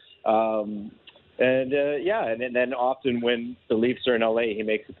there. And then often when the Leafs are in LA, he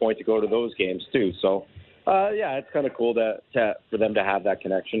makes a point to go to those games too. So, it's kind of cool for them to have that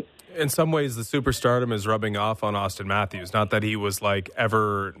connection. In some ways, the superstardom is rubbing off on Austin Matthews. Not that he was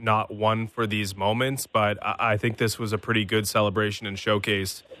ever not one for these moments, but I think this was a pretty good celebration and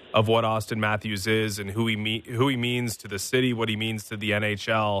showcase of what Austin Matthews is and who he means to the city, what he means to the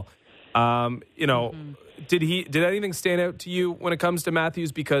NHL. Did anything stand out to you when it comes to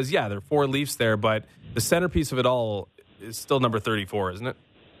Matthews? Because, there are 4 Leafs there, but the centerpiece of it all is still number 34, isn't it?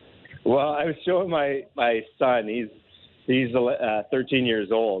 Well, I was showing my son. He's 13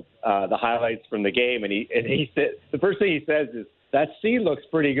 years old. The highlights from the game, and he said the first thing he says is, "That C looks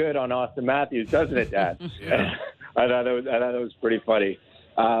pretty good on Austin Matthews, doesn't it, Dad?" Yeah. I thought it was pretty funny.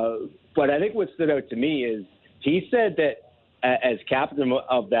 But I think what stood out to me is he said that as captain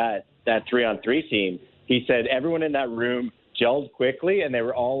of that 3-on-3 team, he said everyone in that room gelled quickly and they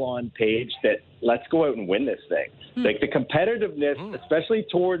were all on page that let's go out and win this thing. Like the competitiveness, especially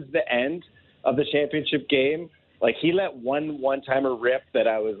towards the end of the championship game, like he let one-timer rip that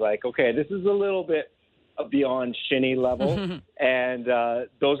I was like, okay, this is a little bit beyond shinny level. And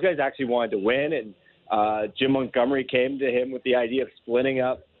those guys actually wanted to win. And Jim Montgomery came to him with the idea of splitting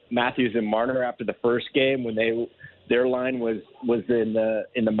up Matthews and Marner after the first game when their line was in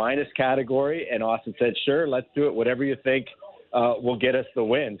the minus category, and Austin said, "Sure, let's do it. Whatever you think will get us the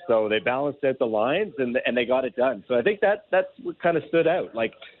win." So they balanced out the lines and they got it done. So I think that's what kind of stood out.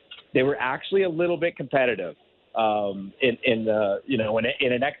 Like they were actually a little bit competitive in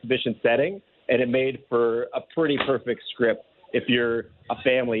an exhibition setting, and it made for a pretty perfect script if you're a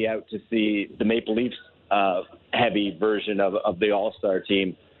family out to see the Maple Leafs heavy version of the All-Star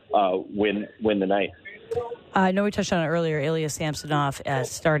team win the night. I know we touched on it earlier. Ilya Samsonov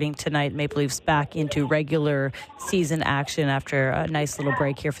starting tonight. Maple Leafs back into regular season action after a nice little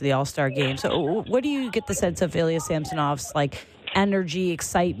break here for the All-Star game. So what do you get the sense of Ilya Samsonov's energy,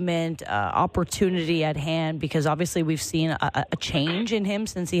 excitement, opportunity at hand? Because obviously we've seen a change in him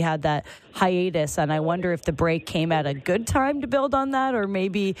since he had that hiatus, and I wonder if the break came at a good time to build on that, or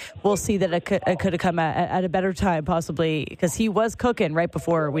maybe we'll see that it could have come at a better time, possibly, because he was cooking right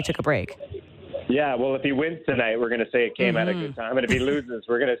before we took a break. Yeah, well, if he wins tonight, we're going to say it came at a good time. And if he loses,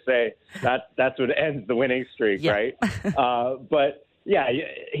 we're going to say that's what ends the winning streak, right? But, yeah,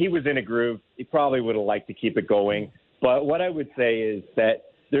 he was in a groove. He probably would have liked to keep it going. But what I would say is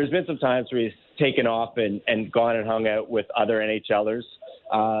that there's been some times where he's taken off and gone and hung out with other NHLers.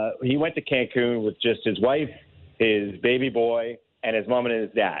 He went to Cancun with just his wife, his baby boy, and his mom and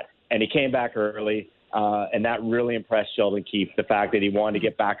his dad. And he came back early. And that really impressed Sheldon Keefe, the fact that he wanted to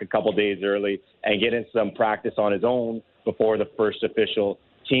get back a couple days early and get in some practice on his own before the first official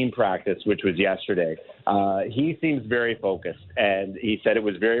team practice, which was yesterday. He seems very focused, and he said it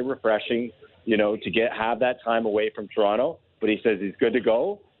was very refreshing, to have that time away from Toronto. But he says he's good to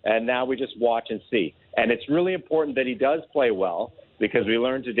go, and now we just watch and see. And it's really important that he does play well, because we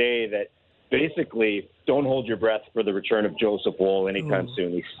learned today that basically don't hold your breath for the return of Joseph Woll anytime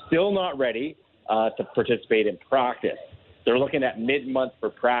soon. He's still not ready to participate in practice. They're looking at mid-month for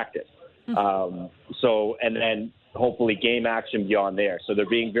practice. And then hopefully game action beyond there. So they're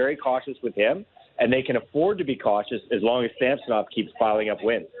being very cautious with him, and they can afford to be cautious as long as Samsonov keeps piling up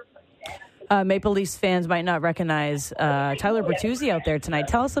wins. Maple Leafs fans might not recognize Tyler Bertuzzi out there tonight.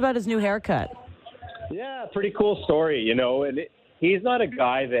 Tell us about his new haircut. Yeah, pretty cool story, and he's not a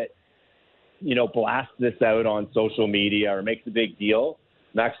guy that, blasts this out on social media or makes a big deal.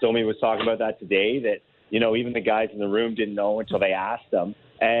 Max Domi was talking about that today, that, even the guys in the room didn't know until they asked him.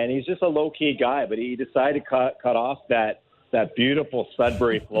 And he's just a low-key guy, but he decided to cut off that beautiful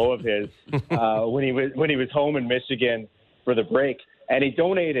Sudbury flow of his when he was home in Michigan for the break. And he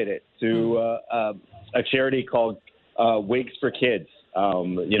donated it to a charity called Wigs for Kids.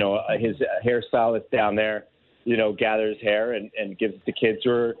 His hairstylist down there, gathers hair and gives it to kids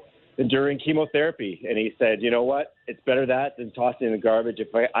who are enduring chemotherapy. And he said, you know what? It's better that than tossing in the garbage. If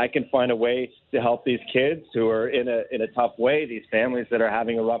I can find a way to help these kids who are in a tough way, these families that are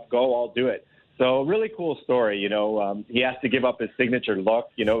having a rough go, I'll do it. So really cool story. He has to give up his signature look.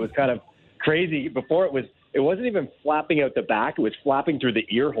 It was kind of crazy. Before it wasn't even flapping out the back. It was flapping through the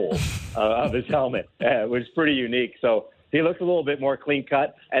ear hole of his helmet. It was pretty unique. So he looks a little bit more clean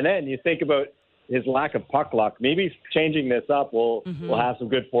cut. And then you think about his lack of puck luck. Maybe changing this up will have some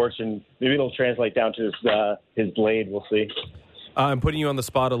good fortune. Maybe it'll translate down to his blade. We'll see. I'm putting you on the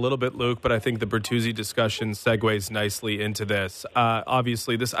spot a little bit, Luke, but I think the Bertuzzi discussion segues nicely into this.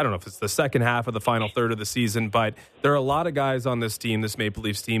 Obviously, I don't know if it's the second half of the final third of the season, but there are a lot of guys on this team, this Maple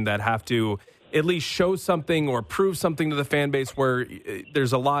Leafs team, that have to at least show something or prove something to the fan base where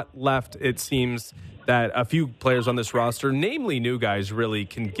there's a lot left, it seems, that a few players on this roster, namely new guys, really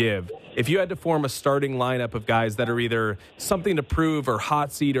can give. If you had to form a starting lineup of guys that are either something to prove or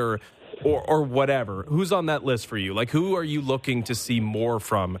hot seat or whatever, who's on that list for you? Like, who are you looking to see more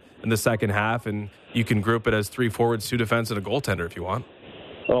from in the second half? And you can group it as 3 forwards, 2 defense, and a goaltender if you want.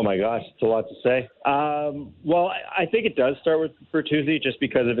 Oh, my gosh. It's a lot to say. Well, I think it does start with Bertuzzi just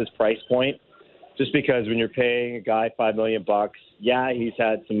because of his price point. Just because when you're paying a guy $5 million, yeah, he's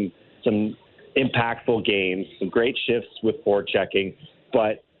had some impactful games, some great shifts with forechecking,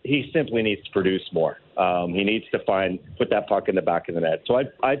 but he simply needs to produce more. He needs to put that puck in the back of the net. So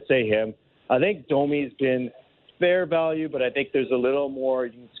I'd say him. I think Domi's been fair value, but I think there's a little more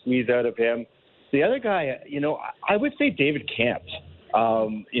you can squeeze out of him. The other guy, I would say David Kampf.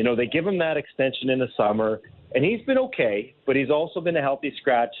 They give him that extension in the summer, and he's been okay, but he's also been a healthy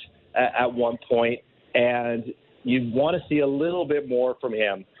scratch at one point, and you want to see a little bit more from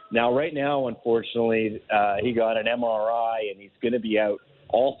him. Now, right now, unfortunately, he got an MRI, and he's going to be out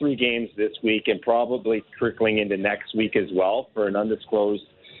all 3 games this week and probably trickling into next week as well for an undisclosed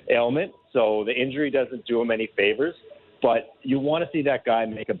ailment. So the injury doesn't do him any favors, but you want to see that guy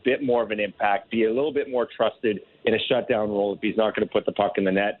make a bit more of an impact, be a little bit more trusted in a shutdown role if he's not going to put the puck in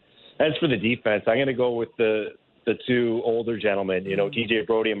the net. As for the defense, I'm going to go with the 2 older gentlemen, TJ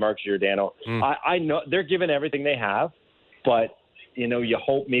Brody and Mark Giordano. I know they're giving everything they have, but you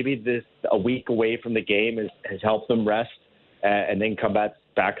hope maybe this a week away from the game has helped them rest and then come back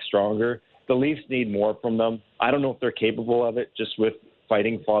stronger. The Leafs need more from them. I don't know if they're capable of it, just with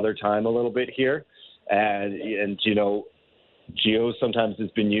fighting father time a little bit here. And Gio sometimes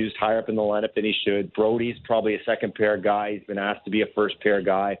has been used higher up in the lineup than he should. Brody's probably a second pair guy. He's been asked to be a first pair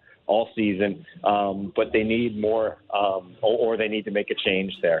guy all season. But they need more, or they need to make a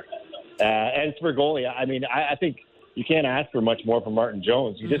change there. As for goalie, I think you can't ask for much more from Martin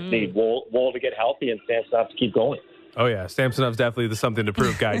Jones. You just need Woll to get healthy and Samsonov to keep going. Oh, yeah. Samsonov's definitely the something to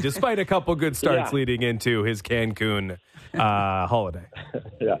prove guy, despite a couple good starts leading into his Cancun holiday.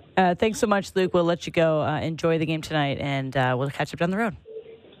 Yeah. Thanks so much, Luke. We'll let you go. Enjoy the game tonight, and we'll catch up down the road.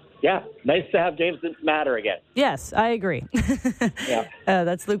 Yeah. Nice to have games that matter again. Yes, I agree. Yeah.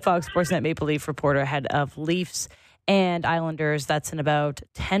 That's Luke Fox, Sportsnet Maple Leaf reporter, ahead of Leafs and Islanders. That's in about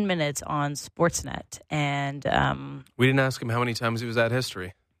 10 minutes on Sportsnet. And we didn't ask him how many times he was at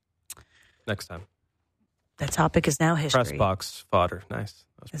history. Next time. The topic is now history. Press box fodder. Nice.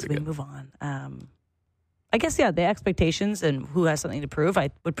 As we move on. I guess, the expectations and who has something to prove,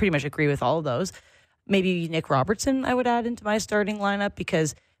 I would pretty much agree with all of those. Maybe Nick Robertson I would add into my starting lineup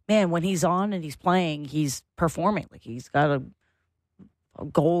because, man, when he's on and he's playing, he's performing. Like, he's got a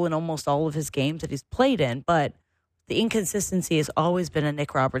goal in almost all of his games that he's played in, but the inconsistency has always been a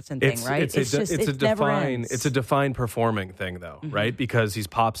Nick Robertson thing, right? It's a defined performing thing, though, right? Because he's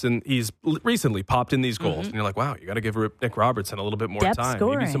recently popped in these goals, and you're like, wow, you got to give Nick Robertson a little bit more Depth time,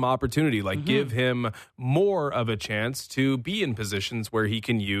 scoring. maybe some opportunity, give him more of a chance to be in positions where he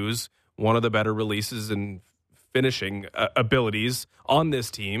can use one of the better releases and finishing abilities on this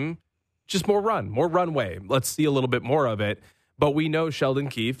team. Just more runway. Let's see a little bit more of it. But we know Sheldon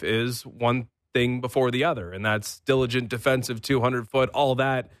Keefe is one thing before the other, and that's diligent defensive 200-foot, all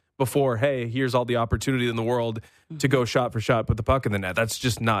that before, hey, here's all the opportunity in the world to go shot for shot, put the puck in the net. That's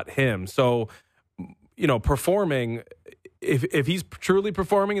just not him. So, performing, if he's truly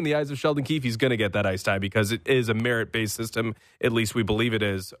performing in the eyes of Sheldon Keefe, he's going to get that ice time because it is a merit-based system. At least we believe it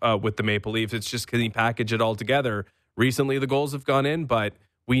is with the Maple Leafs. It's just, can he package it all together recently the goals have gone in, but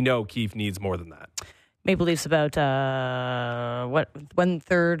we know Keefe needs more than that. Maple Leafs about,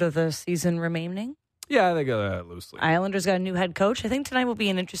 1/3 of the season remaining? Yeah, they got that loosely. Islanders got a new head coach. I think tonight will be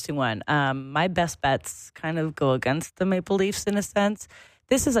an interesting one. My best bets kind of go against the Maple Leafs in a sense.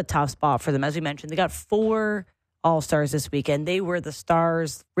 This is a tough spot for them. As we mentioned, they got 4 All-Stars this weekend. They were the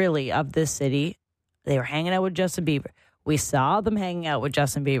stars, really, of this city. They were hanging out with Justin Bieber. We saw them hanging out with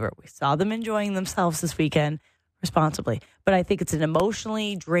Justin Bieber. We saw them enjoying themselves this weekend responsibly. But I think it's an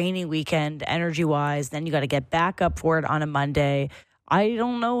emotionally draining weekend, energy-wise. Then you got to get back up for it on a Monday. I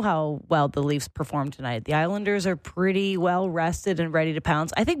don't know how well the Leafs performed tonight. The Islanders are pretty well rested and ready to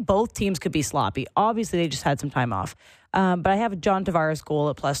pounce. I think both teams could be sloppy. Obviously, they just had some time off. But I have a John Tavares goal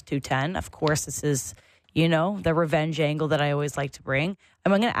at plus 210. Of course, this is, the revenge angle that I always like to bring.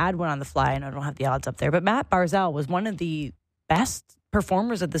 I'm going to add one on the fly, and I don't have the odds up there. But Matt Barzal was one of the best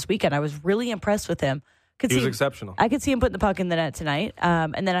performers of this weekend. I was really impressed with him. He was exceptional. I could see him putting the puck in the net tonight.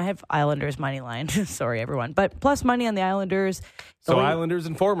 And then I have Islanders money line. Sorry, everyone. But plus money on the Islanders. So Islanders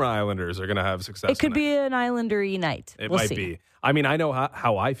and former Islanders are going to have success. It could be an Islander-y night. We'll might see. Be. I mean, I know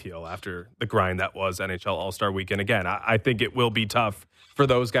how I feel after the grind that was NHL All-Star Weekend. Again, I think it will be tough for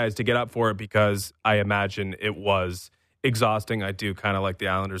those guys to get up for it because I imagine it was exhausting. I do kind of like the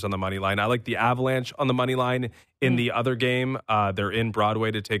Islanders on the money line. I like the Avalanche on the money line in the other game. They're in Broadway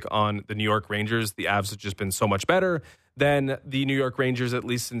to take on the New York Rangers. The Avs have just been so much better than the New York Rangers, at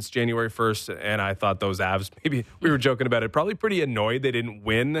least since January 1st. And I thought those Avs, maybe we were joking about it, probably pretty annoyed they didn't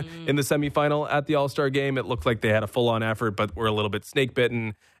win in the semifinal at the All-Star game. It looked like they had a full-on effort, but were a little bit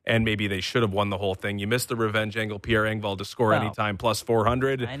snake-bitten, and maybe they should have won the whole thing. You missed the revenge angle, Pierre Engvall to score anytime, plus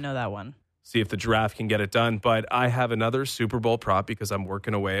 400. I know that one. See if the Giraffe can get it done. But I have another Super Bowl prop because I'm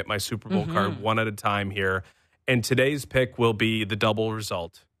working away at my Super Bowl card one at a time here. And today's pick will be the double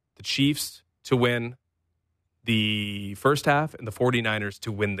result. The Chiefs to win the first half and the 49ers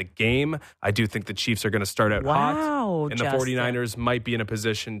to win the game. I do think the Chiefs are going to start out hot. And Justin. The 49ers might be in a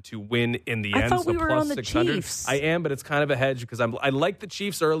position to win in the end. I thought we so were plus on the 600. Chiefs. I am, but it's kind of a hedge because I like the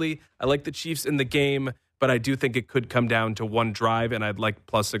Chiefs early. I like the Chiefs in the game. But I do think it could come down to one drive, and I'd like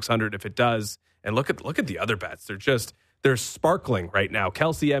plus 600 if it does. And look at the other bets; they're sparkling right now.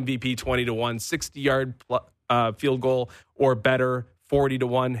 Kelsey MVP 20-1, 60-yard field goal or better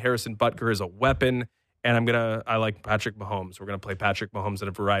 40-1. Harrison Butker is a weapon, and I like Patrick Mahomes. We're gonna play Patrick Mahomes in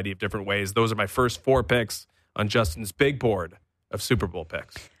a variety of different ways. Those are my first 4 picks on Justin's big board of Super Bowl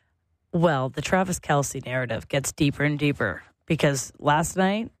picks. Well, the Travis Kelce narrative gets deeper and deeper because last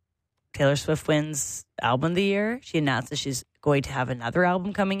night, Taylor Swift wins Album of the Year. She announced that she's going to have another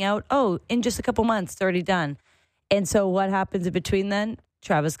album coming out. Oh, in just a couple months. It's already done. And so what happens in between then?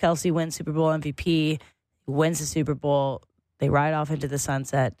 Travis Kelce wins Super Bowl MVP, wins the Super Bowl. They ride off into the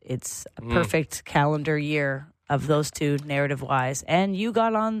sunset. It's a perfect calendar year of those two narrative-wise. And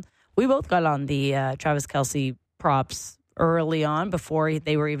we both got on the Travis Kelce props early on before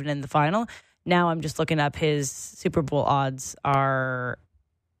they were even in the final. Now I'm just looking up his Super Bowl odds are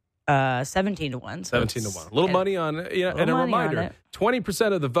 17-1. So 17-1. A little money on it. And a reminder,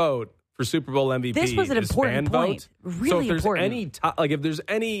 20% of the vote for Super Bowl MVP this was an is important fan point. vote. Really so if there's important. if there's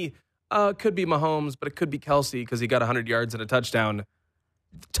any, could be Mahomes, but it could be Kelce because he got 100 yards and a touchdown.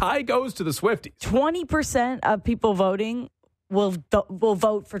 Tie goes to the Swifties. 20% of people voting will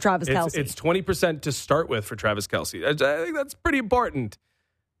vote for Travis Kelce. It's 20% to start with for Travis Kelce. I think that's pretty important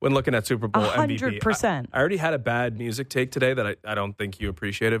when looking at Super Bowl 100%. MVP. I already had a bad music take today that I don't think you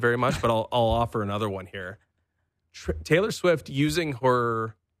appreciated very much, but I'll offer another one here. Taylor Swift using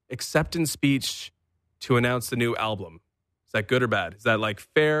her acceptance speech to announce the new album. Is that good or bad? Is that like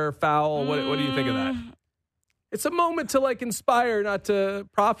fair, foul? What do you think of that? It's a moment to inspire, not to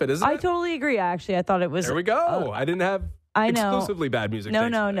profit, isn't it? I totally agree, actually. I thought it was... There we go. I didn't have exclusively bad music takes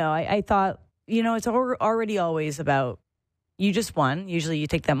today. I thought, it's already always about... You just won. Usually you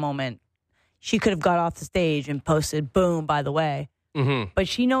take that moment. She could have got off the stage and posted, boom, by the way. Mm-hmm. But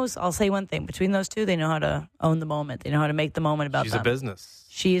she knows, I'll say one thing. Between those two, they know how to own the moment. They know how to make the moment about them. She's a business.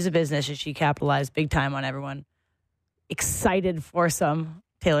 She is a business, and she capitalized big time on everyone. Excited for some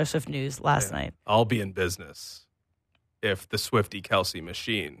Taylor Swift news last night. I'll be in business if the Swiftie Kelce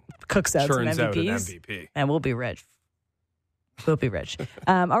machine cooks out some turns MVPs, out an MVP. And we'll be rich. We'll be rich.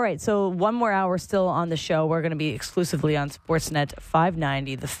 All right, so one more hour still on the show. We're going to be exclusively on Sportsnet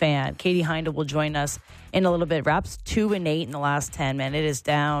 590, The Fan. Katie Heindel will join us in a little bit. Raps 2-8 in the last 10, man. It is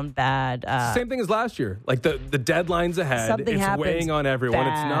down bad. Same thing as last year. Like the deadline's ahead. Something it's happens weighing on everyone.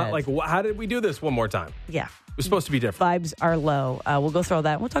 bad. It's not like, how did we do this one more time? Yeah. It was supposed to be different. Vibes are low. We'll go through all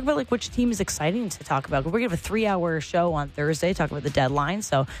that. We'll talk about like which team is exciting to talk about. We're going to have a 3-hour show on Thursday, talk about the deadline.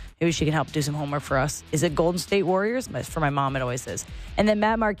 So maybe she can help do some homework for us. Is it Golden State Warriors? For my mom, it always is. And then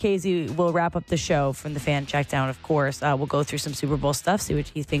Matt Marchese will wrap up the show from the Fan Checkdown, of course. We'll go through some Super Bowl stuff, see what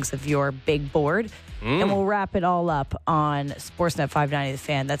he thinks of your big board. And we'll wrap it all up on Sportsnet 590 The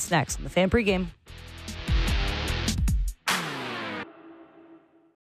Fan. That's next on the Fan Pregame.